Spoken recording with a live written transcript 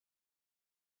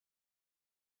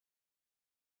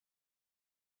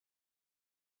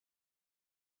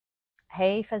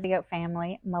Hey, Fuzzy Goat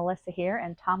family, Melissa here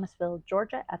in Thomasville,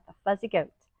 Georgia at the Fuzzy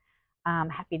Goat. I'm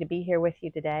happy to be here with you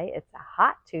today. It's a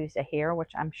hot Tuesday here,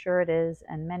 which I'm sure it is,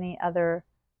 and many other.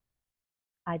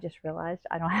 I just realized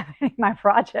I don't have any of my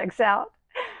projects out.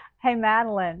 Hey,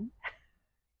 Madeline,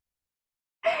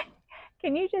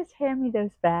 can you just hand me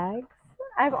those bags?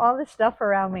 I have all this stuff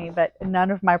around me, but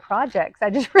none of my projects. I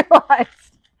just realized.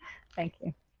 Thank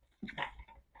you.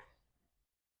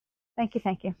 Thank you.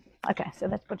 Thank you. Okay, so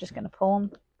we're just going to pull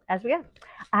them as we go.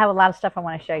 I have a lot of stuff I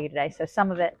want to show you today. So some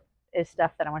of it is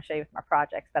stuff that I want to show you with my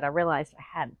projects, but I realized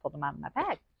I hadn't pulled them out of my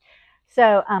bag.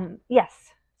 So yes,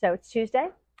 so it's Tuesday.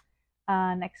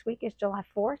 Next week is July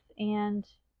 4th, and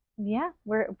yeah,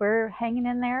 we're hanging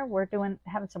in there. We're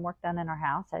having some work done in our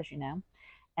house, as you know,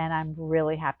 and I'm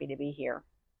really happy to be here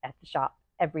at the shop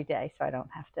every day, so I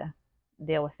don't have to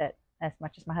deal with it as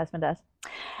much as my husband does.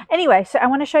 Anyway, so I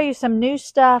want to show you some new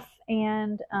stuff,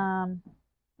 and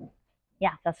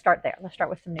yeah, let's start there. Let's start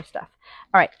with some new stuff.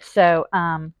 All right, so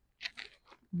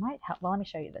might help. Well, let me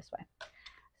show you this way.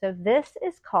 So this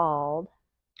is called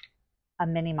a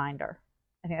mini minder.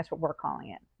 I think that's what we're calling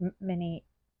it. Mini.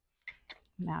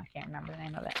 Now I can't remember the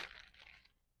name of it.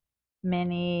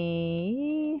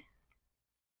 Mini.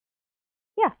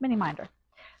 Yeah, mini minder.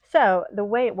 So the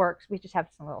way it works, we just have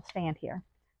this little stand here.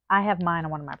 I have mine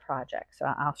on one of my projects, so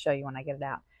I'll show you when I get it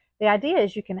out. The idea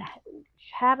is you can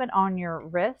have it on your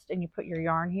wrist and you put your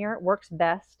yarn here. It works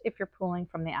best if you're pulling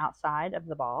from the outside of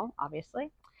the ball, obviously.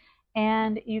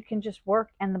 And you can just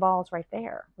work and the ball is right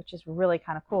there, which is really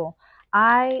kind of cool.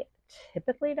 I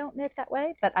typically don't knit that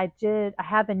way, but I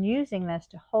have been using this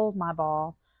to hold my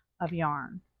ball of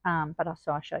yarn. But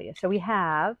also I'll show you. So we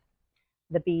have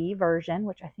the B version,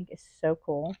 which I think is so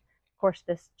cool. Of course,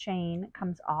 this chain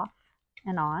comes off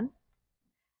and on.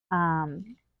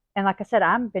 And like I said,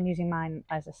 I've been using mine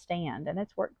as a stand, and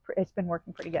it's been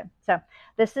working pretty good. So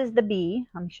this is the B.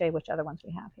 Let me show you which other ones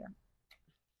we have here.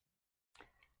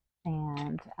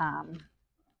 And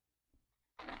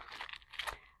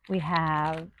we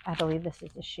have, I believe this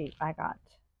is a sheep I got.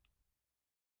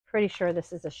 Pretty sure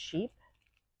this is a sheep.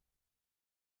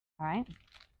 All right.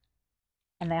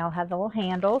 And they all have the little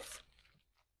handles.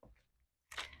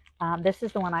 This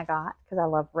is the one I got because I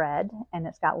love red, and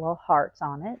it's got little hearts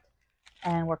on it.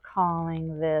 And we're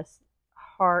calling this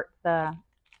heart I'm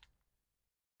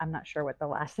not sure what the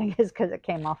last thing is because it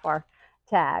came off our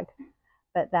tag,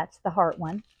 but that's the heart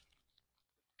one.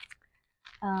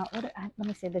 Let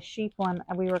me see, the sheep one,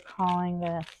 we were calling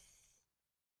this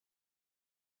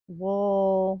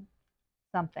wool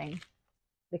something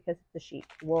because it's the sheep,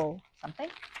 wool something.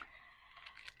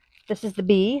 This is the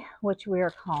bee, which we are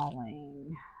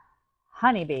calling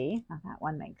honeybee. Now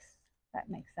that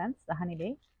makes sense, the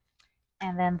honeybee.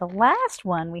 And then the last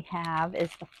one we have is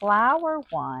the flower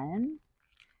one,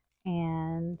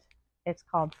 and it's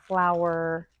called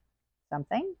flower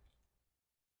something.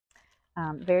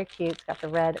 Very cute. It's got the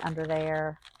red under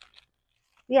there.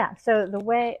 Yeah, so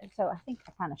I think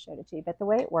I kind of showed it to you, but the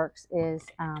way it works is,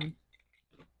 I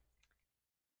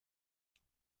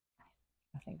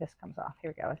think this comes off. Here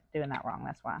we go. I was doing that wrong.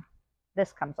 That's why.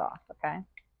 This comes off, okay?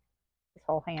 This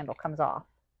whole handle comes off.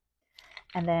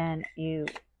 And then you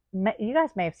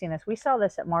guys may have seen this. We saw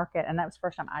this at market, and that was the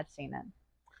first time I'd seen it.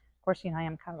 Of course, I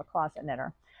am kind of a closet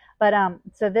knitter. But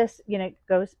so this,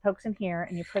 pokes in here,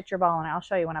 and you put your ball in. I'll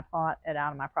show you when I pull it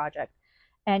out of my project.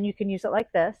 And you can use it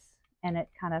like this, and it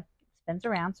kind of spins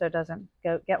around so it doesn't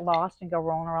get lost and go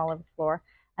rolling all over the floor.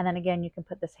 And then again, you can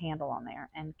put this handle on there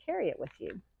and carry it with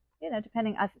you.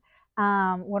 Depending.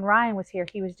 When Ryan was here,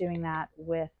 he was doing that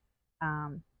with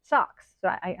socks. So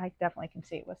I definitely can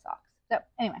see it with socks. So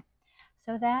anyway,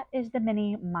 so that is the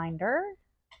mini minder.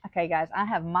 Okay, guys, I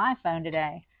have my phone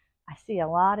today. I see a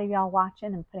lot of y'all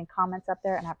watching and putting comments up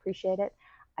there, and I appreciate it.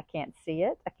 I can't see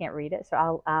it. I can't read it,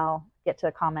 so I'll get to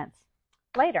the comments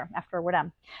later after we're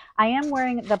done. I am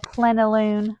wearing the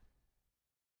Plenilune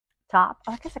top.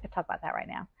 Oh, I guess I could talk about that right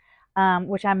now,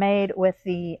 which I made with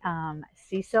the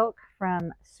sea silk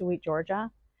from Sweet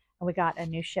Georgia. And we got a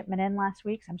new shipment in last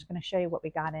week, so I'm just going to show you what we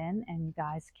got in, and you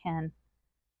guys can.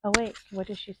 Oh wait, what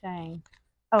is she saying?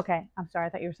 Okay, I'm sorry. I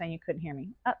thought you were saying you couldn't hear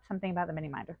me. Oh, something about the mini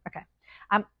minder. Okay,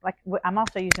 I'm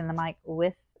also using the mic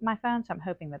with my phone, so I'm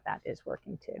hoping that is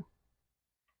working too.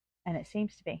 And it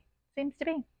seems to be. Seems to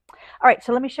be. All right,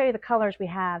 so let me show you the colors we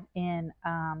have in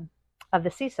of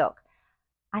the sea silk.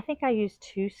 I think I used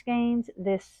 2 skeins.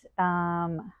 This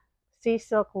sea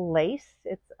silk lace,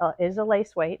 is a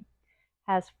lace weight,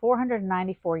 has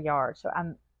 494 yards. So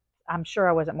I'm sure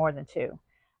I wasn't more than 2.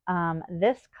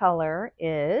 This color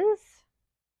is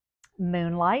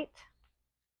Moonlight,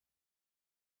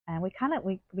 And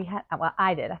we had, well,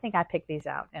 I did. I think I picked these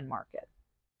out in Market.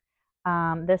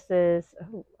 This is,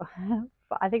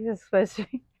 I think this is supposed to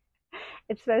be,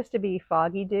 it's supposed to be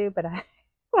Foggy Dew, but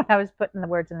when I was putting the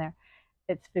words in there,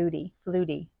 it's Floody,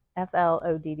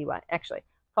 F-L-O-D-D-Y. Actually,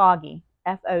 Foggy,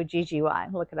 F-O-G-G-Y.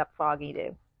 Look it up, Foggy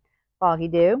Dew. Foggy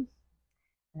Dew.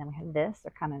 And then we have this.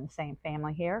 They're kind of in the same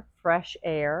family here. Fresh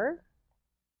Air.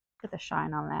 Put the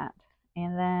shine on that.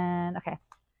 And then, okay,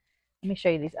 let me show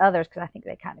you these others because I think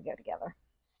they kind of go together.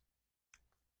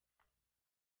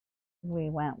 We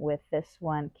went with this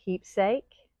one,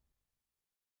 Keepsake.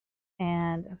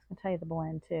 And I was going to tell you the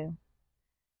blend too.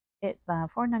 It's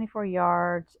 494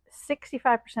 yards,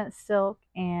 65% silk,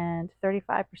 and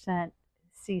 35%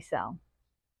 sea cell.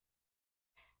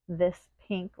 This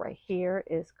pink right here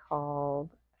is called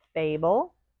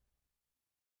Fable.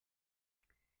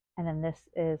 And then this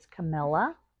is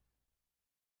Camilla.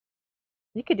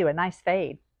 You could do a nice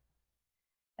fade.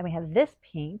 Then we have this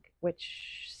pink,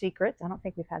 which Secrets. I don't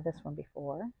think we've had this one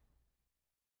before.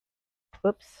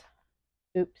 Oops.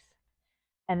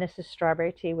 And this is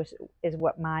Strawberry Tea, which is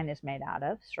what mine is made out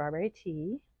of, Strawberry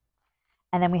Tea.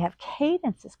 And then we have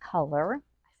Cadence's color.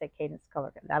 I say Cadence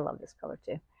color. I love this color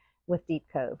too. With Deep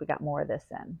Cove. We got more of this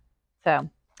in. So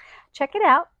check it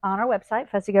out on our website,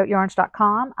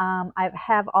 fuzzygoatyarns.com. I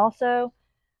have also,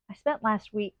 I spent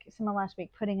some of last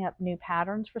week putting up new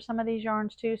patterns for some of these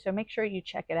yarns too. So make sure you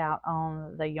check it out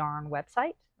on the yarn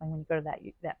website when you go to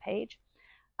that page.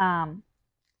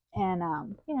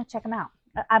 Check them out.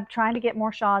 I'm trying to get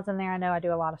more shawls in there. I know I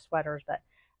do a lot of sweaters, but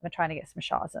I'm trying to get some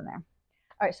shawls in there.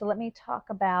 All right, so let me talk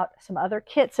about some other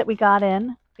kits that we got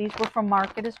in. These were from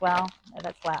Market as well. Oh,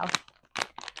 that's loud.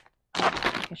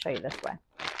 I can show you this way.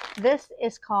 This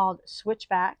is called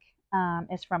Switchback.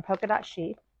 It's from Polka Dot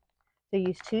Sheath. They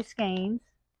use 2 skeins.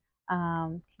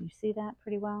 Can you see that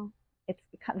pretty well?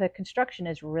 The construction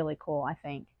is really cool, I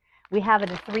think. We have it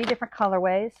in 3 different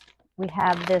colorways. We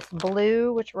have this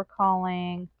blue, which we're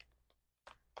calling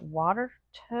Water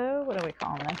Toe. What are we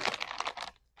calling this?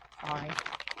 Sorry.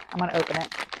 I'm going to open it.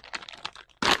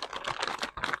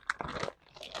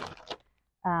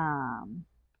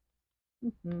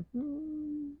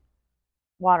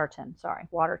 Waterton. Sorry,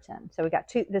 Waterton. So we got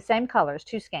the same colors,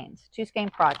 2 skeins, 2 skein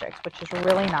projects, which is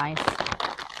really nice.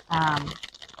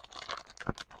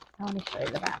 Let me show you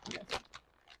the back of this.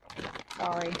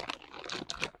 Sorry.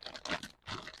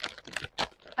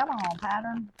 Come on,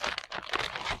 pattern.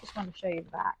 Just want to show you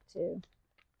the back too.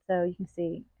 So you can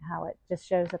see how it just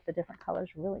shows up the different colors.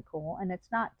 Really cool. And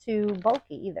it's not too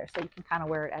bulky either, so you can kind of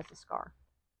wear it as a scarf.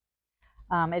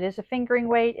 It is a fingering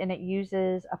weight, and it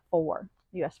uses a 4,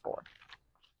 US 4.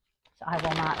 So I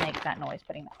will not make that noise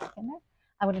putting that back in there.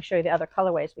 I'm going to show you the other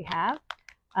colorways we have.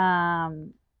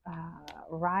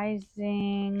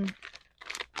 Rising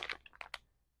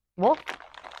Wolf,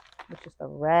 which is the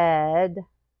red.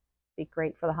 Be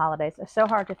great for the holidays. It's so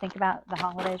hard to think about the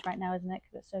holidays right now, isn't it?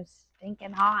 Because it's so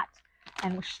stinking hot.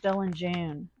 And we're still in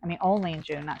June. I mean, only in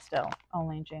June, not still.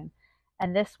 Only in June.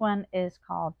 And this one is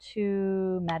called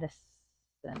Two Medicine.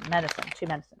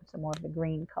 So more of the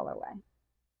green colorway.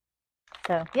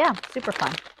 So yeah, super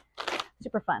fun.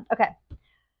 Super fun. Okay.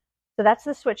 So that's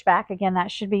the Switchback. Again, that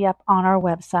should be up on our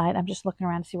website. I'm just looking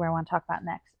around to see where I want to talk about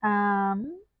next.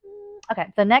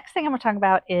 Okay. The next thing I'm going to talk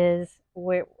about is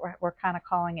we're kind of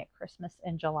calling it Christmas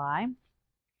in July.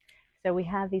 So we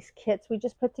have these kits we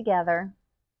just put together.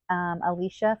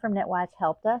 Alicia from Knitwise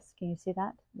helped us. Can you see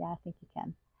that? Yeah, I think you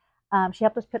can. She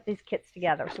helped us put these kits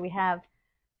together. So we have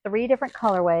 3 different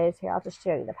colorways. Here, I'll just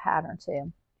show you the pattern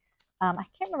too. I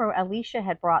can't remember, Alicia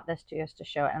had brought this to us to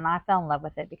show it, and I fell in love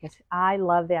with it because I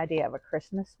love the idea of a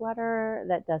Christmas sweater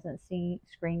that doesn't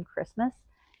scream Christmas.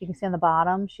 You can see on the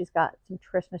bottom, she's got some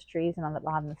Christmas trees, and on the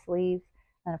bottom, the sleeves.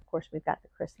 And of course, we've got the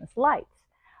Christmas lights.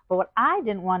 But what I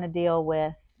didn't want to deal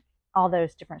with all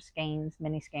those different skeins,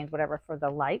 mini skeins, whatever, for the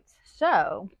lights.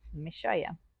 So let me show you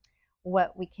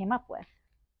what we came up with.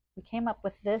 We came up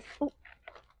with this. Ooh.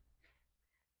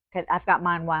 Okay, I've got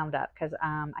mine wound up because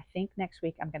I think next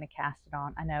week I'm going to cast it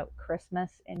on. I know Christmas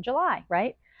in July,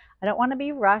 right? I don't want to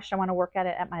be rushed. I want to work at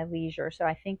it at my leisure. So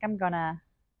I think I'm going to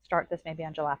start this maybe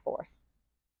on July 4th.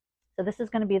 So this is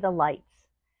going to be the lights.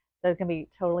 So it's going to be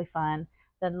totally fun.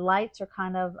 The lights are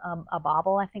kind of a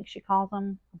bobble, I think she calls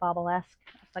them, bobble-esque.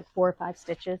 It's like 4 or 5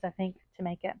 stitches, I think, to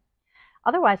make it.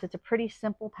 Otherwise, it's a pretty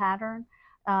simple pattern.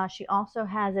 She also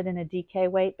has it in a DK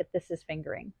weight, but this is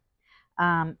fingering.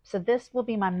 So this will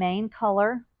be my main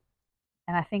color,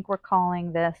 and I think we're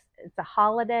calling this, it's a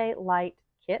holiday light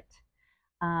kit.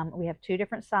 We have 2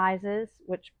 different sizes,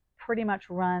 which pretty much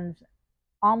runs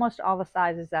almost all the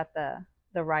sizes that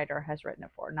the writer has written it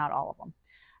for, not all of them.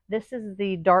 This is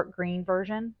the dark green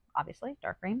version, obviously,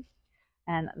 dark green.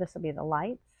 And this will be the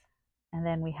lights. And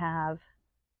then we have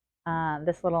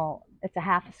this little, it's a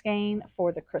half a skein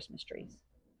for the Christmas trees.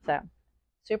 So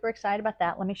super excited about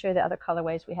that. Let me show you the other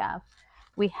colorways we have.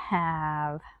 We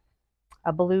have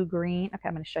a blue green. Okay,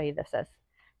 I'm going to show you this.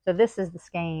 So this is the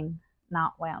skein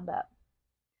not wound up.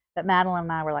 But Madeline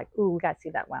and I were like, ooh, we got to see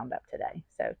that wound up today.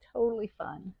 So totally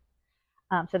fun.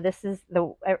 So this is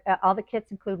all the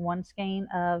kits include one skein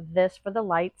of this for the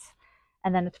lights.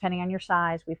 And then depending on your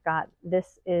size, we've got,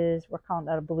 this is, we're calling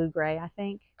it a blue gray, I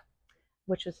think,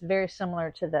 which is very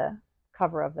similar to the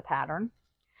cover of the pattern.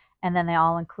 And then they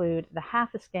all include the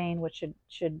half a skein, which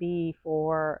should be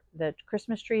for the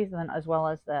Christmas trees, and then as well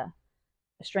as the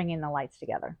stringing the lights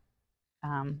together.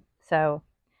 So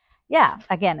yeah,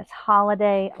 again, it's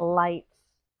holiday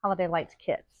lights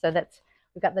kits. So that's,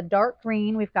 we've got the dark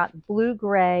green, we've got blue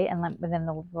gray, and then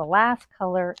the last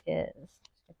color is, let's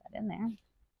get that in there,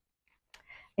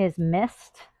 is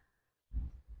Mist,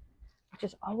 which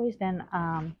has always been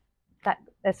that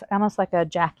it's almost like a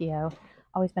Jackie-O,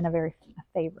 always been a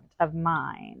favorite of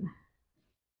mine.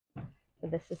 So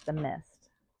this is the Mist.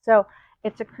 So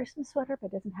it's a Christmas sweater, but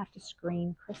it doesn't have to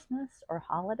scream Christmas or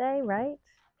holiday, right?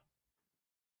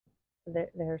 So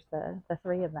there's the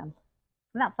three of them.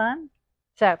 Isn't that fun?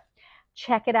 So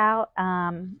check it out.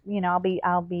 You know, we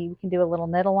can do a little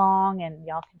knit along, and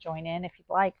y'all can join in if you'd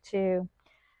like to.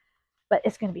 But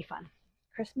it's going to be fun.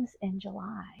 Christmas in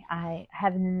July. I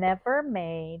have never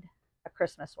made a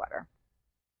Christmas sweater,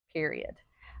 period.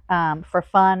 For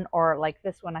fun, or like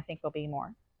this one I think will be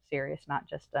more serious, not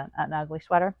just an ugly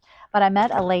sweater. But I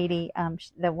met a lady,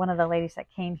 one of the ladies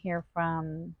that came here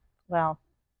from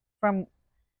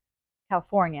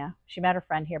California. She met her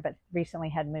friend here, but recently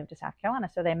had moved to South Carolina,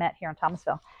 so they met here in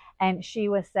Thomasville. And she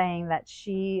was saying that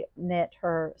she knit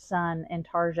her son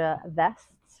Intarsia vests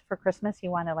for Christmas. He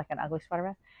wanted like an ugly sweater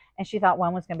vest, and she thought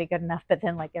one was going to be good enough, but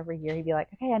then like every year he'd be like,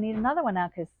 okay, I need another one now,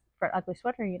 because for an ugly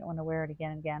sweater you don't want to wear it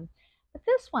again and again. But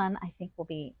this one I think will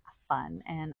be fun,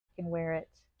 and I can wear it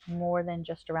more than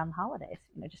just around the holidays,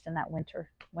 you know, just in that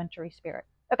wintry spirit.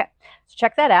 Okay, so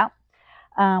check that out.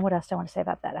 What else do I want to say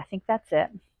about that? I think that's it.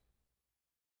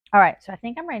 All right, so I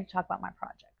think I'm ready to talk about my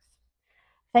projects.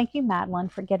 Thank you, Madeline,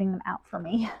 for getting them out for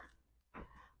me.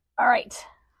 All right,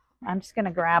 I'm just going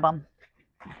to grab them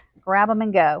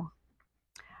and go.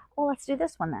 Well, let's do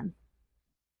this one then.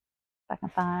 If I can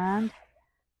find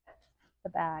the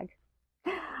bag.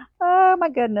 Oh my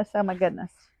goodness, oh my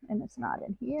goodness. And it's not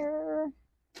in here.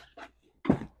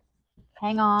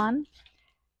 Hang on.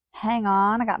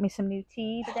 I got me some new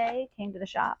tea today. Came to the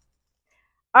shop.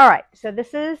 All right, so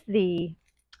this is the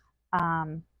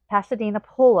Pasadena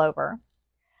pullover.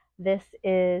 This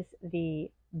is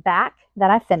the back that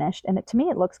I finished, and to me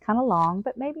it looks kind of long,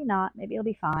 but maybe not. Maybe it'll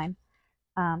be fine.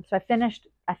 So I finished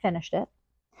it,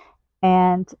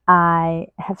 and I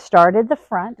have started the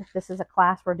front. This is a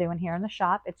class we're doing here in the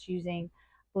shop. It's using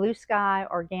Blue Sky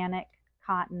organic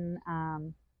cotton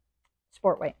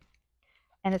sport weight,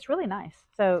 and it's really nice.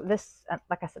 So this,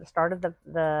 like I said, I started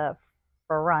the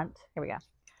front. Here we go.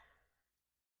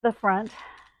 The front.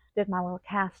 Did my little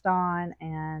cast on,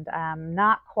 and I'm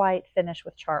not quite finished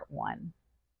with chart 1.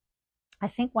 I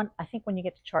think when you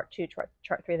get to chart 2, chart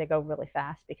 3, they go really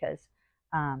fast, because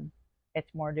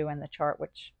it's more doing the chart,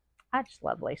 which I just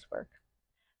love lace work.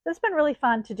 So it's been really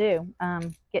fun to do,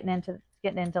 getting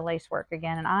into lace work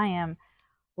again, and I am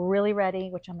really ready,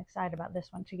 which I'm excited about this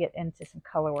one, to get into some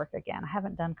color work again. I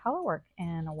haven't done color work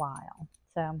in a while.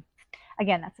 So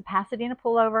again, that's a Pasadena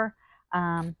pullover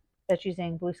that's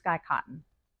using Blue Sky cotton,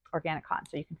 organic cotton.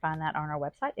 So you can find that on our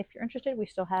website if you're interested. We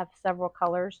still have several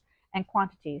colors and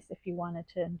quantities if you wanted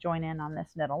to join in on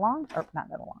this knit along, or not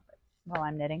knit along, but while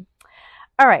I'm knitting.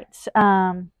 All right, so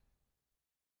I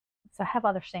have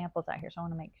other samples out here, so I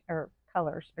want to make, or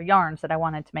colors or yarns that I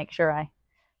wanted to make sure I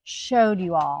showed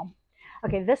you all.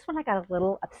 Okay, this one I got a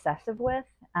little obsessive with.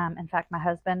 In fact, my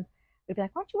husband would be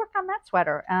like, why don't you work on that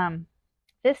sweater?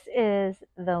 This is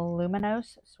the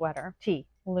Luminos sweater,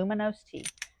 Luminos T,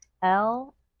 Luminost,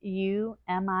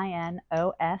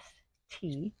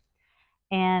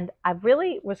 and I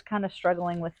really was kind of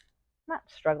not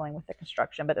struggling with the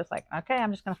construction, but it's like, okay,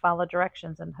 I'm just going to follow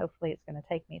directions, and hopefully it's going to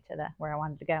take me to where I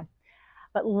wanted to go.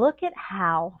 But look at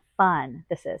how fun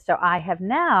this is. So I have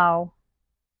now,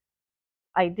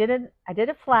 I did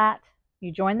it flat.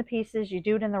 You join the pieces, you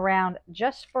do it in the round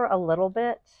just for a little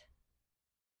bit.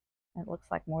 It looks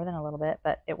like more than a little bit,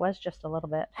 but it was just a little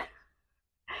bit. I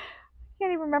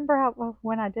can't even remember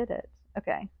when I did it.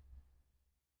 Okay.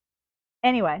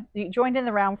 Anyway, you joined in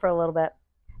the round for a little bit,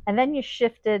 And then you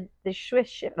shifted the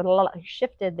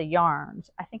yarns.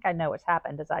 I think I know what's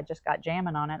happened is I just got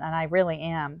jamming on it, and I really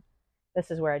am. This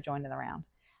is where I joined in the round.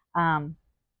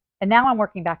 And now I'm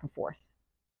working back and forth.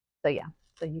 So yeah,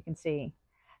 so you can see.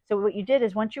 So what you did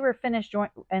is once you were finished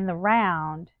in the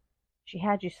round, she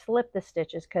had you slip the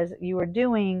stitches because you were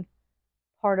doing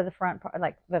part of the front part,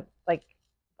 like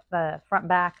the front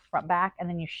back, and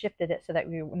then you shifted it so that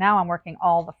now I'm working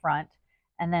all the front,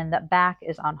 and then the back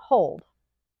is on hold.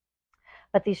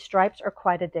 But these stripes are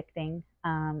quite addicting.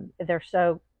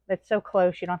 It's so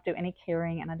close. You don't have to do any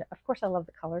carrying. And of course, I love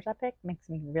the colors I picked. It makes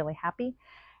me really happy.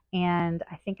 And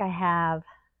I think I have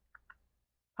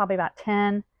probably about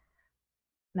 10,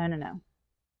 probably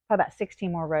about 16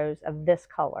 more rows of this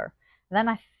color. And then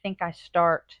I think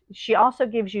she also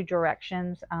gives you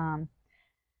directions.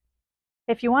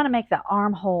 If you want to make the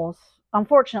armholes,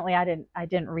 unfortunately, I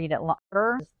didn't read it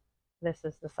longer. This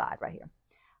is the side right here.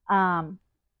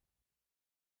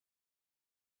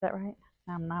 Is that right?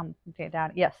 I'm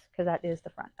down. Yes, because that is the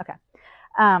front. Okay.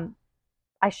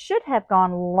 I should have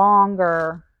gone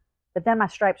longer, but then my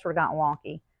stripes would have gotten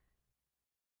wonky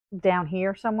down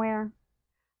here somewhere.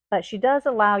 But she does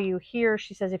allow you here.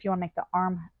 She says if you want to make the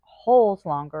armholes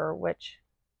longer, which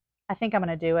I think I'm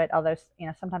going to do it, although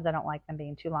sometimes I don't like them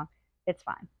being too long. It's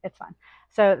fine. It's fine.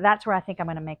 So that's where I think I'm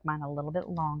going to make mine a little bit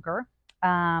longer.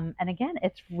 And again,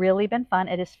 it's really been fun.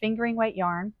 It is fingering weight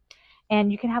yarn. And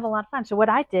you can have a lot of fun. So what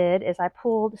I did is I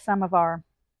pulled some of our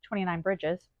 29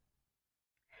 bridges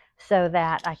so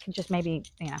that I can just maybe,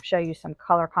 show you some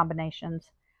color combinations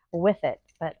with it.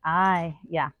 But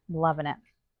loving it.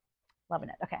 Loving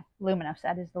it. Okay, luminous.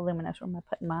 That is the luminous where I'm going to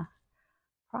put my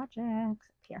projects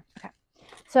here. Okay.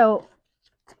 So,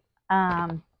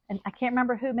 and I can't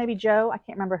remember who, maybe Joe, I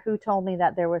can't remember who told me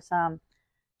that there was some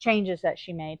changes that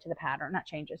she made to the pattern. Not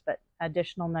changes, but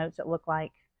additional notes that look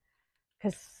like,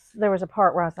 because there was a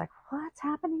part where I was like, what's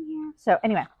happening here? So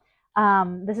anyway,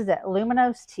 this is it,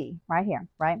 Luminous Tea right here,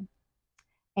 right?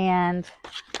 And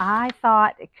I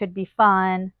thought it could be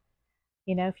fun,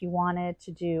 if you wanted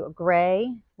to do a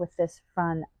gray with this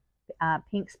fun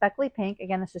pink, speckly pink.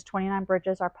 Again, this is 29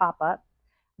 bridges, our pop-up.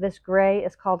 This gray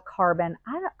is called Carbon.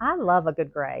 I love a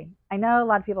good gray. I know a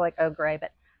lot of people are like, oh, gray,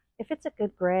 but if it's a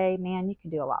good gray, man, you can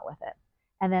do a lot with it.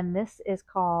 And then this is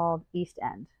called East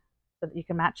End, so that you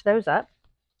can match those up.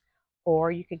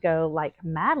 Or you could go like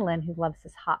Madeline, who loves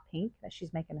this hot pink that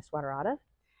she's making a sweater out of.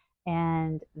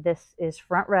 And this is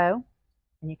Front Row.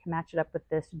 And you can match it up with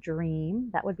this Dream.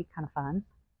 That would be kind of fun.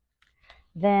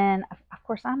 Then, of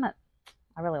course, I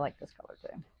really like this color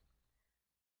too.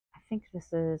 I think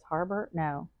this is Harbor.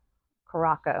 No,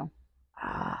 Caraco.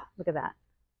 Look at that.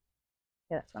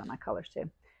 Yeah, that's one of my colors too.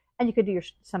 And you could do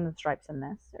some of the stripes in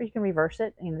this. Or you can reverse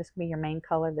it. This could be your main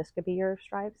color. This could be your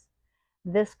stripes.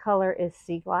 This color is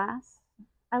Sea Glass.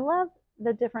 I love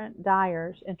the different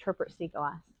dyers interpret sea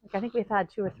glass. Like I think we've had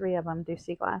 2 or 3 of them do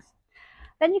sea glass.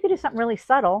 Then you could do something really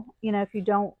subtle, if you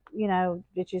don't, you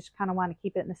just kind of want to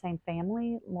keep it in the same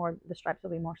family, the stripes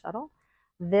will be more subtle.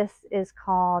 This is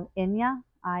called Inia,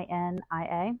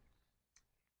 I-N-I-A,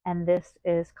 and this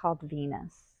is called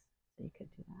Venus. So you could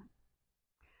do that.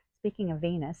 Speaking of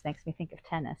Venus, makes me think of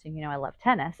tennis, and I love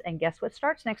tennis, and guess what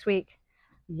starts next week?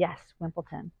 Yes,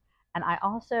 Wimbledon. And I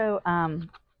also,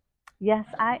 yes,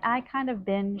 I kind of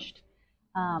binged,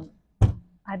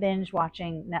 I binged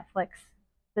watching Netflix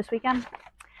this weekend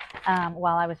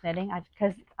while I was knitting,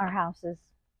 because our house is,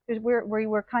 we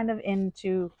were kind of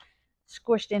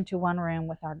squished into one room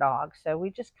with our dog, so we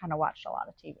just kind of watched a lot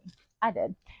of TV. I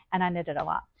did, and I knitted a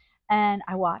lot. And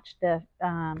I watched the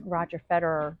Roger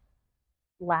Federer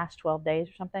Last 12 Days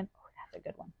or something. Oh, that's a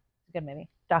good one. It's a good movie.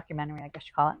 Documentary, I guess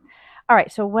you call it. All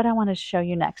right, so what I want to show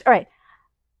you next. All right.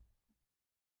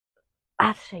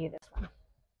 I'll show you this one.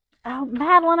 Oh,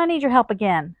 Madeline, I need your help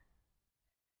again.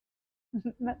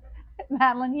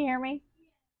 Madeline, you hear me?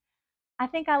 I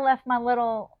think I left my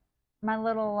little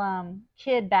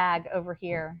kid bag over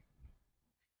here.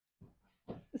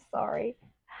 Sorry.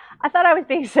 I thought I was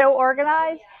being so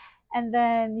organized, and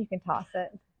then you can toss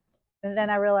it. And then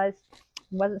I realized it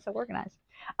wasn't so organized.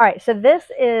 All right, so this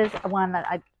is one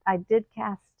that I did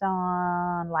cast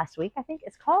on last week, I think.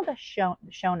 It's called a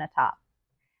Shona top.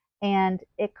 And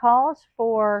it calls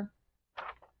for,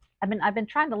 I've been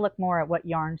trying to look more at what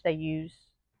yarns they use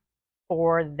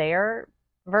for their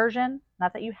version.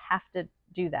 Not that you have to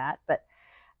do that, but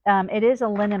it is a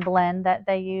linen blend that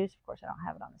they use. Of course, I don't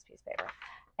have it on this piece of paper.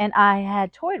 And I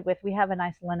had toyed with, we have a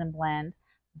nice linen blend,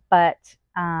 but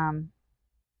I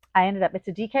ended up, it's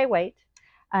a DK weight.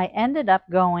 I ended up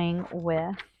going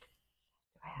with,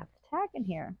 do I have the tag in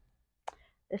here?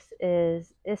 This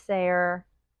is Issair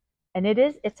And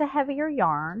it's a heavier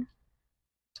yarn.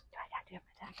 Do I have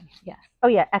my tag in here? Yes. Oh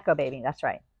yeah, Echo Baby. That's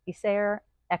right. Isair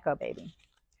Echo Baby.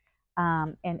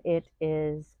 And it's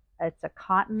a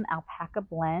cotton alpaca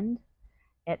blend.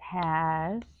 It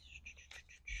has,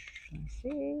 let me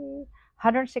see,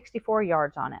 164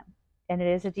 yards on it, and it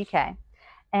is a DK.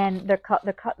 And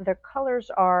their colors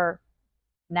are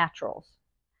naturals.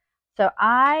 So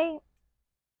oh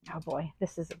boy,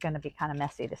 this is going to be kind of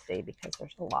messy to see because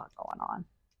there's a lot going on.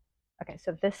 Okay,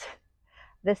 so this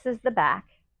is the back.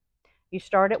 You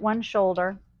start at one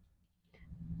shoulder.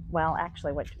 Well,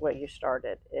 actually, what you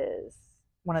started is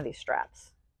one of these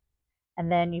straps,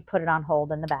 and then you put it on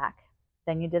hold in the back.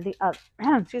 Then you did the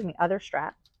other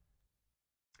strap,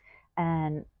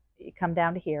 and you come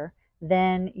down to here.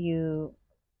 Then you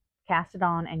cast it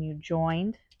on, and you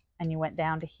joined, and you went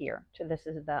down to here. So this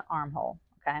is the armhole.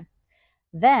 Okay.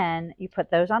 Then you put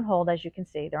those on hold, as you can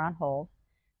see, they're on hold.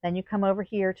 Then you come over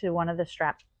here to one of the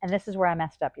straps, and this is where I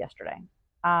messed up yesterday.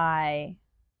 I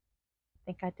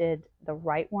think I did the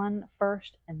right one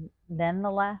first and then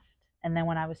the left. And then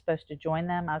when I was supposed to join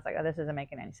them, I was like, oh, this isn't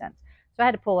making any sense. So I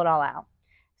had to pull it all out.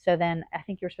 So then I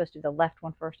think you're supposed to do the left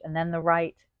one first and then the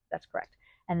right. That's correct.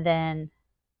 And then,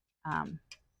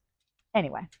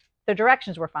 anyway, the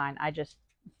directions were fine. I just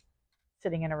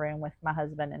sitting in a room with my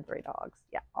husband and 3 dogs.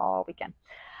 Yeah, all weekend.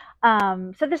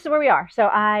 So this is where we are. So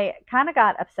I kind of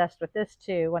got obsessed with this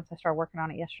too once I started working on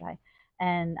it yesterday.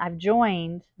 And I've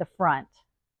joined the front.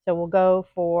 So we'll go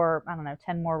for, I don't know,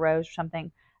 10 more rows or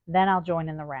something. Then I'll join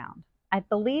in the round. I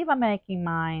believe I'm making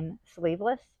mine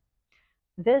sleeveless.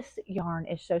 This yarn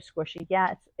is so squishy.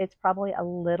 Yeah, it's probably a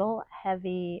little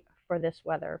heavy for this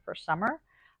weather for summer,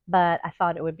 but I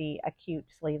thought it would be a cute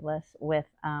sleeveless with,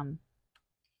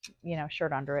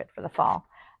 shirt under it for the fall.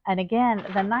 And again,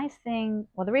 the nice thing,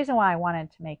 well, the reason why I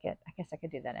wanted to make it, I guess I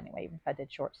could do that anyway, even if I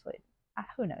did short sleeve.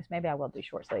 Who knows? Maybe I will do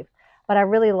short sleeve. But I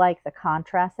really like the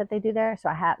contrast that they do there. So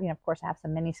I have, of course, I have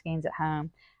some mini skeins at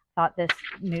home. Thought this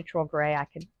neutral gray I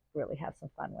could really have some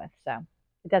fun with. So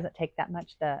it doesn't take that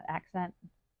much, the accent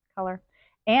color.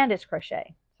 And it's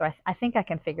crochet. So I think I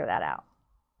can figure that out.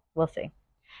 We'll see.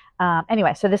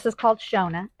 Anyway, so this is called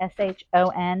Shona,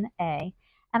 S-H-O-N-A.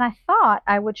 And I thought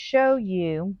I would show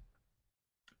you,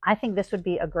 I think this would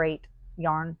be a great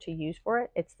yarn to use for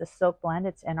it. It's the silk blend.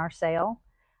 It's in our sale.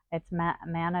 It's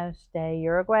Manos de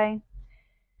Uruguay.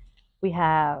 We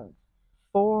have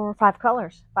 5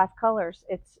 colors. 5 colors.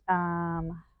 It's I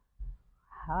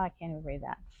can't even read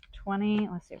that. 20.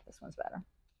 Let's see if this one's better.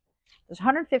 There's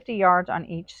 150 yards on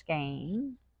each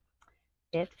skein.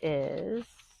 It is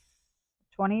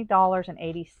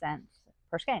 $20.80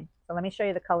 per skein. So let me show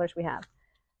you the colors we have.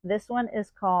 This one is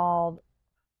called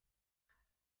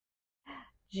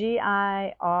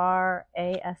Girasol,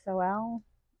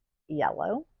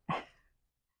 yellow.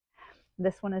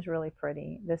 This one is really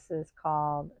pretty. This is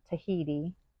called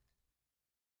Tahiti.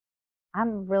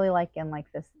 I'm really liking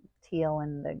like this teal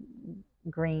and the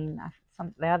green.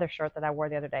 The other shirt that I wore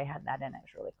the other day had that in it. It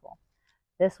was really cool.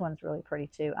 This one's really pretty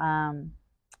too.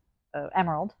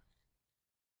 Emerald.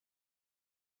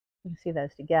 You can see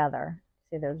those together.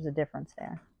 See, there's a difference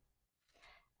there.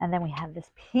 And then we have this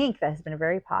pink that has been a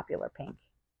very popular pink.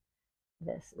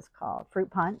 This is called Fruit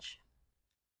Punch.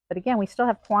 But again, we still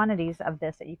have quantities of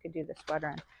this that you could do the sweater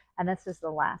in. And this is the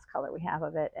last color we have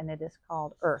of it, and it is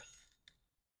called Earth.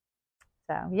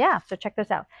 So yeah, so check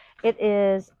this out. It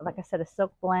is, like I said, a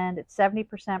silk blend. It's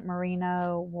 70%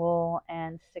 merino wool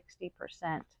and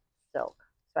 60% silk.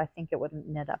 So I think it would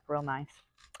knit up real nice.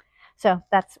 So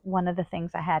that's one of the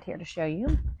things I had here to show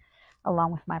you,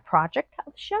 along with my project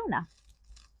of Shona.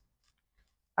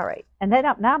 All right, and then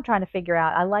now I'm trying to figure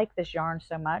out, I like this yarn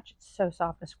so much. It's so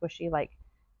soft and squishy. Like,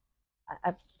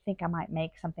 I think I might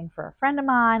make something for a friend of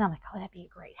mine. I'm like, oh, that'd be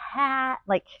a great hat.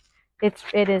 Like, it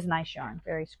is nice yarn,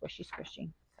 very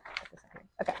squishy.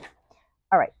 Okay,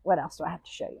 all right, what else do I have to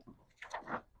show you?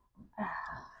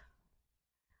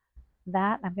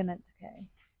 That I'm gonna, okay,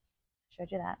 showed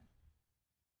you that.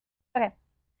 Okay,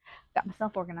 got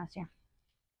myself organized here.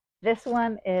 This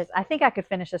one is, I think I could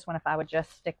finish this one if I would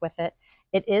just stick with it.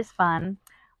 It is fun.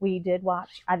 We did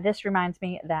watch, this reminds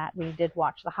me that we did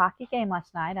watch the hockey game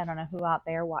last night. I don't know who out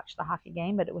there watched the hockey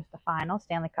game, but it was the finals,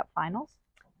 Stanley Cup finals.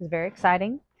 It was very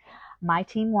exciting. My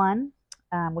team won,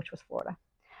 which was Florida.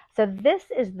 So this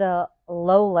is the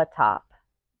Lola top,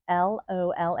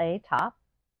 L-O-L-A top,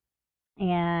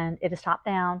 and it is top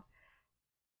down.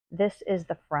 This is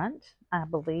the front, I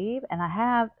believe, and I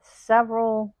have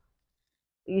several,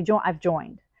 I've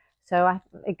joined. So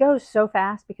it goes so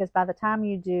fast because by the time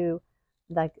you do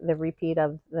like the repeat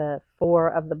of the 4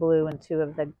 of the blue and 2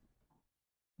 of the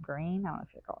green, I don't know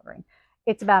if you call it green,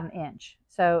 It's about an inch,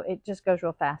 so it just goes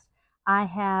real fast. I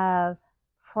have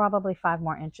probably 5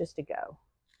 more inches to go.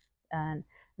 And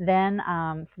then,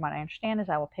 from what I understand, is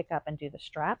I will pick up and do the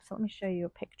strap. So let me show you a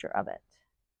picture of it.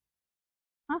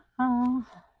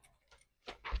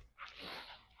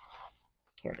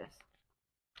 Here it is.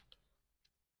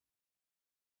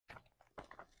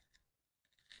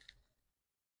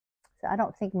 So I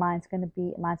don't think mine's going to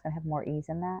have more ease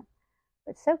in that.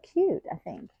 But so cute, I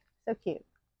think. So cute.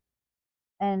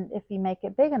 And if you make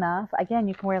it big enough, again,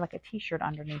 you can wear like a t-shirt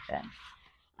underneath it.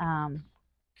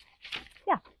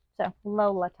 Yeah, so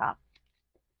Lola top.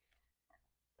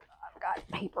 I've got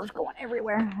papers going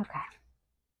everywhere. Okay.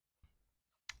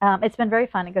 It's been very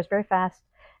fun. It goes very fast.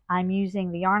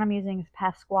 The yarn I'm using is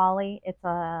Pasquale. It's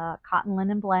a cotton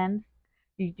linen blend.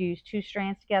 You use 2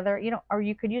 strands together. Or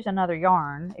you could use another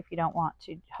yarn if you don't want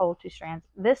to hold 2 strands.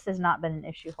 This has not been an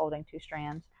issue holding 2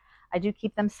 strands. I do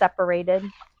keep them separated so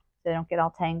they don't get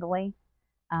all tangly.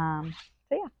 So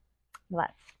yeah,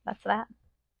 that's that.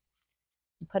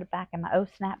 Put it back in my O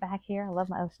snap bag here. I love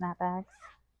my O snap bags,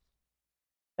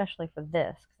 especially for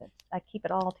this because I keep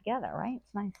it all together. Right?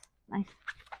 It's nice, nice.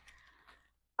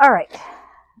 All right,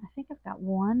 I think I've got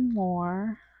one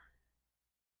more.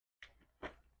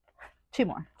 Two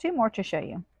more to show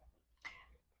you.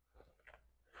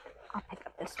 I'll pick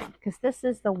up this one because this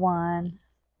is the one.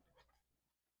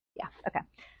 Yeah, okay.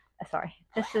 Sorry,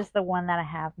 this is the one that I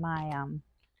have my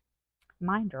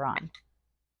minder on.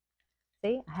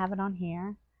 See, I have it on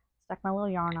here. Stuck my little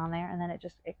yarn on there, and then it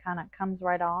kind of comes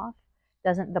right off.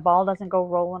 The ball doesn't go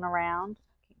rolling around.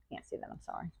 Can't see that. I'm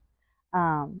sorry.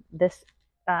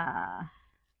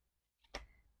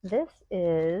 This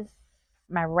is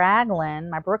my raglan,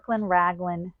 my Brooklyn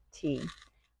raglan tee.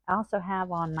 I also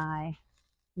have on my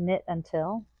knit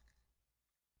until.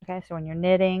 Okay, so when you're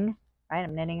knitting, right,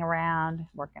 I'm knitting around,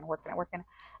 working.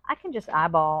 I can just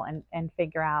eyeball and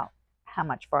figure out how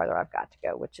much farther I've got to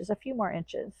go, which is a few more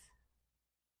inches.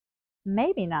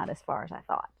 Maybe not as far as I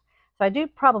thought. So I do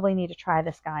probably need to try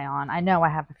this guy on. I know I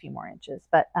have a few more inches,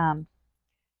 but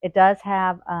it does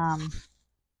have some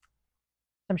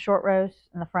short rows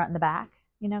in the front and the back,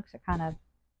 because it kind of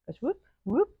goes whoop,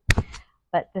 whoop.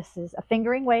 But this is a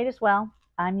fingering weight as well.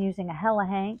 I'm using a Hella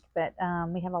Hank, but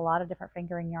we have a lot of different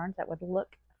fingering yarns that would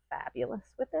look fabulous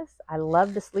with this. I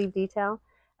love the sleeve detail.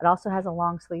 It also has a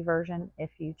long sleeve version if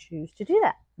you choose to do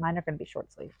that. Mine are going to be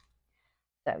short sleeve.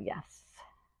 So yes.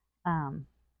 All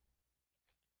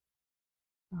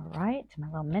right, my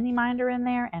little mini minder in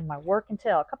there and my work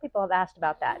until. A couple people have asked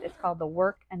about that. It's called the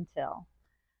work until.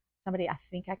 Somebody, I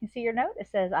think I can see your note. It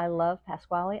says, I love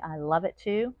Pasquale. I love it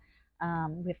too.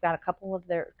 We've got a couple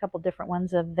different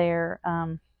ones of their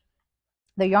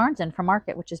yarns in from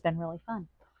market, which has been really fun.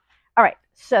 All right,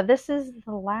 so this is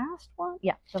the last one.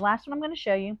 Yeah, the last one I'm going to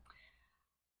show you.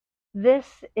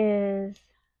 This is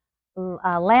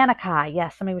Lanakai.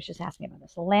 Yes, somebody was just asking about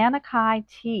this. Lanakai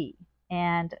tea.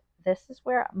 And this is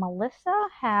where Melissa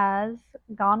has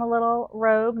gone a little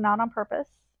rogue, not on purpose.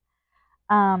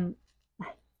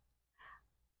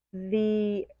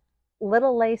 The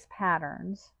little lace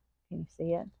patterns, can you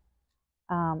see it?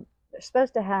 They're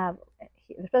supposed to have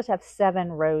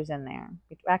 7 rows in there.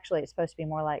 Actually, it's supposed to be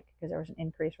more like, because there was an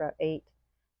increase row 8,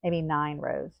 maybe 9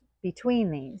 rows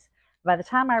between these. By the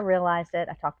time I realized it,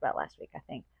 I talked about it last week, I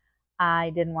think, I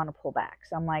didn't want to pull back.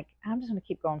 So I'm like, I'm just going to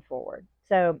keep going forward.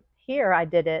 So here I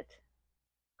did it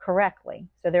correctly.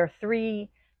 So there are 3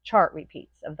 chart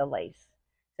repeats of the lace.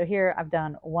 So here I've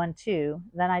done 1, 2,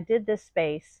 then I did this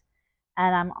space,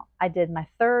 and I did my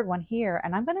 3rd one here,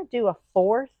 and I'm going to do a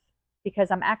 4th because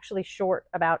I'm actually short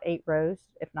about 8 rows,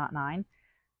 if not 9,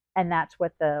 and that's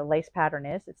what the lace pattern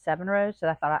is. It's 7 rows, so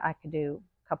I thought I could do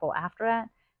a couple after that,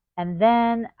 and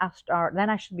then then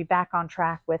I should be back on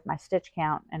track with my stitch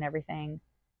count and everything,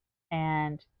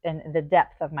 and the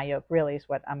depth of my yoke really is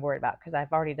what I'm worried about because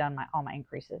I've already done all my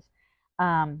increases,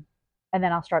 and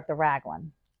then I'll start the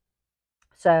raglan.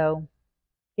 So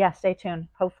yeah, stay tuned.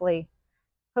 Hopefully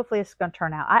it's going to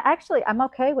turn out. I'm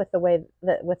okay with the way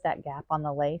with that gap on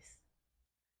the lace.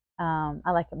 I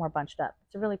like it more bunched up.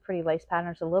 It's a really pretty lace pattern.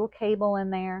 There's a little cable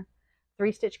in there,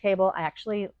 3-stitch cable. I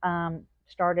actually I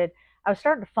was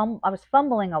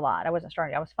fumbling a lot. I was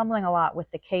fumbling a lot with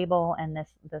the cable and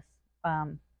this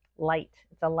light.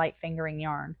 It's a light fingering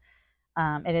yarn.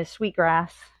 It is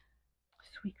Sweetgrass.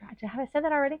 Have I said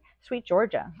that already? Sweet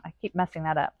Georgia. I keep messing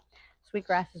that up.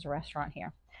 Sweetgrass is a restaurant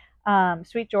here.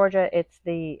 Sweet Georgia, it's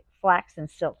the flax and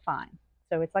silk fine.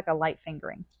 So it's like a light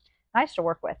fingering. Nice to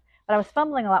work with. But I was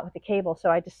fumbling a lot with the cable,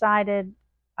 so I decided,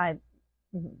 I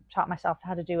taught myself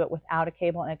how to do it without a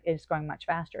cable, and it is going much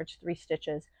faster. It's 3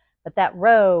 stitches. But that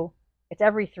row it's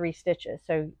every 3 stitches.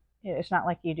 So it's not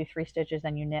like you do 3 stitches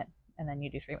and you knit and then you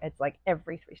do 3. It's like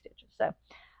every 3 stitches. So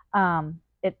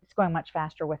it's going much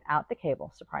faster without the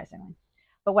cable, surprisingly.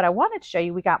 But what I wanted to show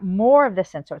you, we got more of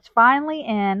this in. So it's finally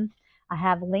in. I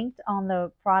have linked on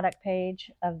the product page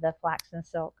of the flax and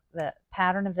silk the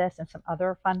pattern of this and some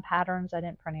other fun patterns. I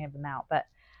didn't print any of them out, but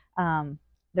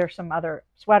there's some other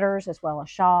sweaters as well as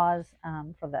shawls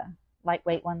for the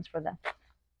lightweight ones for the,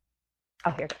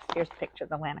 oh, here it is. Here's a picture of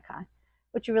the Lanikai,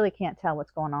 which you really can't tell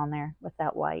what's going on there with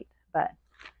that white, but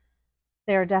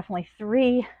there are definitely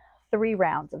three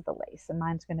rounds of the lace, and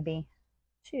mine's going to be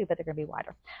 2, but they're going to be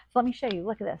wider. So let me show you.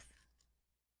 Look at this.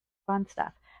 Fun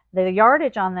stuff. The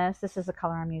yardage on this is the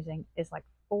color I'm using, is like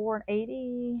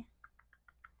 480.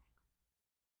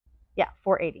 Yeah,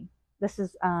 480. This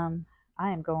is, I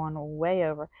am going way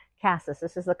over. Cassis.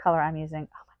 This is the color I'm using.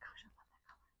 Oh my gosh, I love that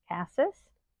color. Cassis.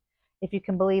 If you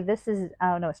can believe, this is,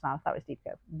 oh no, it's not. I thought it was Deep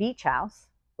Cove. Beach House,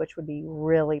 which would be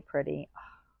really pretty. Oh,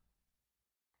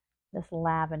 this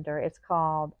lavender. It's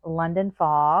called London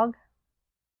Fog.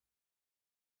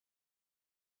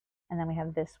 And then we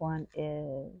have this one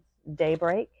is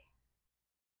Daybreak.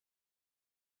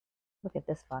 Look at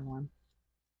this fun one.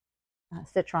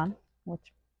 Citron,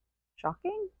 which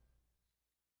shocking.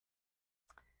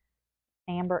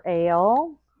 Amber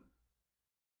Ale.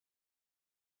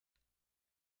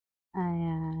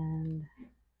 And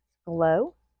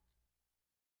Glow.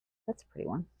 That's a pretty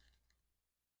one.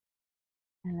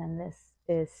 And then this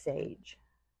is Sage.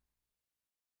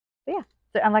 So yeah,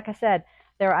 so, and like I said,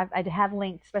 there I have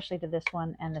linked, especially to this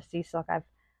one and the Sea Silk. I've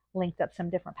linked up some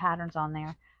different patterns on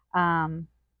there.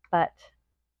 But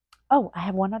oh, I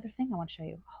have one other thing I want to show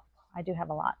you. Oh, I do have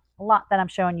a lot that I'm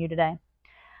showing you today.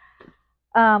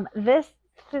 This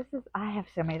is, I have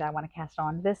so many that I want to cast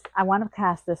on. This, I want to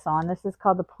cast this on. This is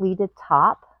called the Pleated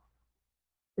Top.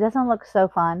 It doesn't look so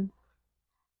fun.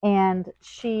 And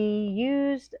she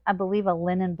used, I believe, a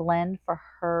linen blend for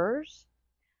hers,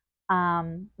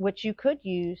 which you could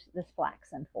use this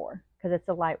flaxen for because it's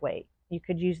a lightweight. You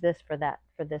could use this for that,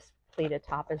 for this pleated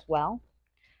top as well.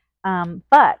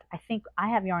 But I think I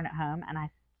have yarn at home, and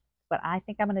what I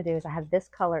think I'm going to do is I have this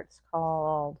color. It's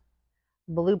called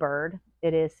Bluebird.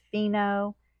 It is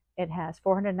Fino. It has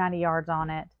 490 yards on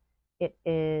it. It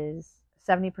is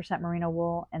 70% merino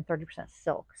wool and 30%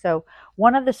 silk. So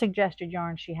one of the suggested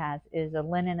yarns she has is a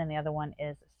linen and the other one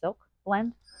is a silk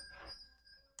blend.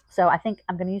 So I think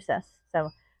I'm going to use this.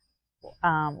 So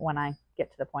when I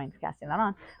get to the point of casting that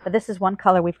on. But this is one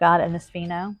color we've got in this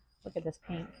Fino. Look at this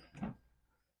pink.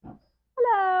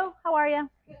 Hello, how are you?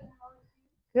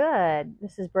 Good.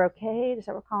 This is Brocade. Is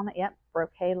that what we're calling it? Yep,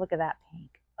 Brocade. Look at that pink.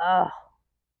 Oh,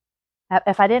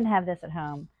 if I didn't have this at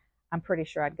home, I'm pretty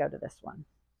sure I'd go to this one.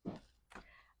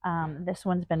 This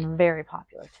one's been very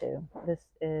popular too. This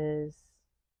is,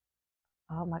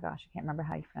 oh my gosh, I can't remember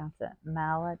how you pronounce it.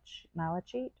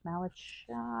 Malachite,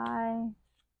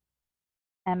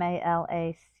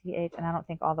 M-A-L-A-C-H, and I don't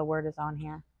think all the word is on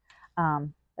here.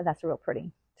 But that's real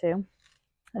pretty too.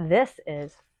 This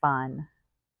is fun.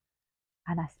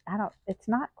 And I don't, it's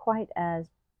not quite as,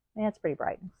 yeah, it's pretty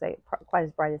bright. Say quite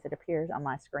as bright as it appears on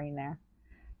my screen there.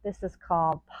 This is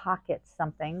called Pocket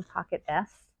something, Pocket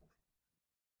S.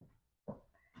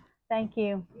 Thank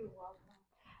you.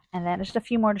 And then just a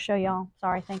few more to show y'all.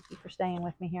 Sorry, thank you for staying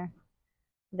with me here.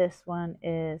 This one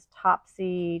is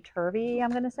Topsy Turvy, I'm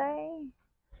going to say.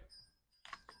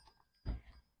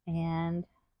 And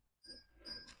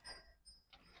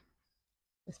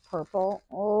this purple,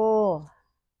 oh,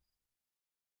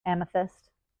 Amethyst.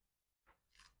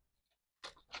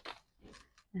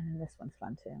 And then this one's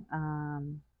fun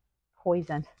too.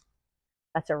 Poison.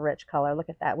 That's a rich color. Look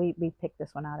at that. We picked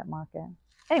this one out at market.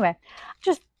 Anyway,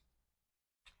 just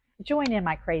join in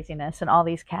my craziness and all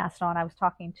these cast on. I was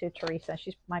talking to Teresa.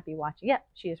 She might be watching. Yep,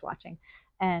 she is watching.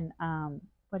 And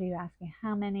what are you asking?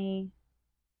 How many?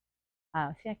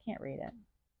 Oh, see, I can't read it.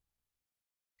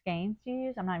 Skeins do you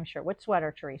use? I'm not even sure. What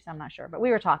sweater, Teresa? I'm not sure. But we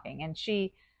were talking, and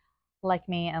she, like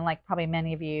me, and like probably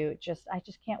many of you, I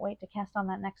just can't wait to cast on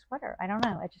that next sweater. I don't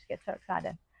know. I just get so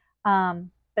excited.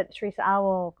 But Teresa, I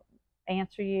will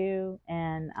answer you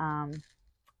and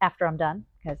after I'm done,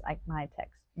 because my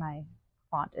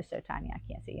font is so tiny I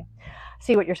can't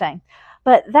see what you're saying.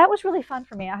 But that was really fun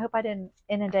for me. I hope I didn't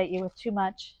inundate you with too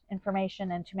much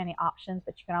information and too many options,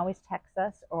 but you can always text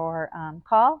us or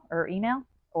call or email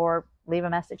or leave a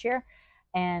message here,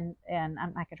 and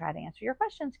I can try to answer your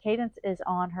questions. Cadence is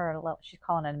on her, she's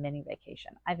calling it a mini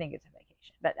vacation. I think it's a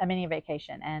vacation, but a mini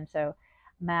vacation. And so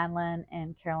Madeline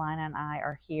and Carolina and I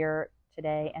are here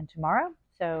today and tomorrow.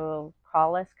 So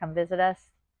call us, come visit us.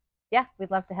 Yeah,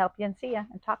 we'd love to help you and see you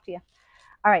and talk to you.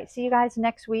 All right, see you guys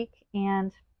next week,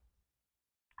 and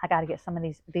I got to get some of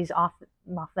these off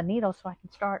the needle so I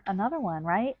can start another one,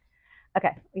 right?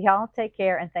 Okay, y'all take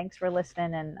care, and thanks for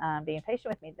listening and being patient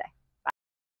with me today.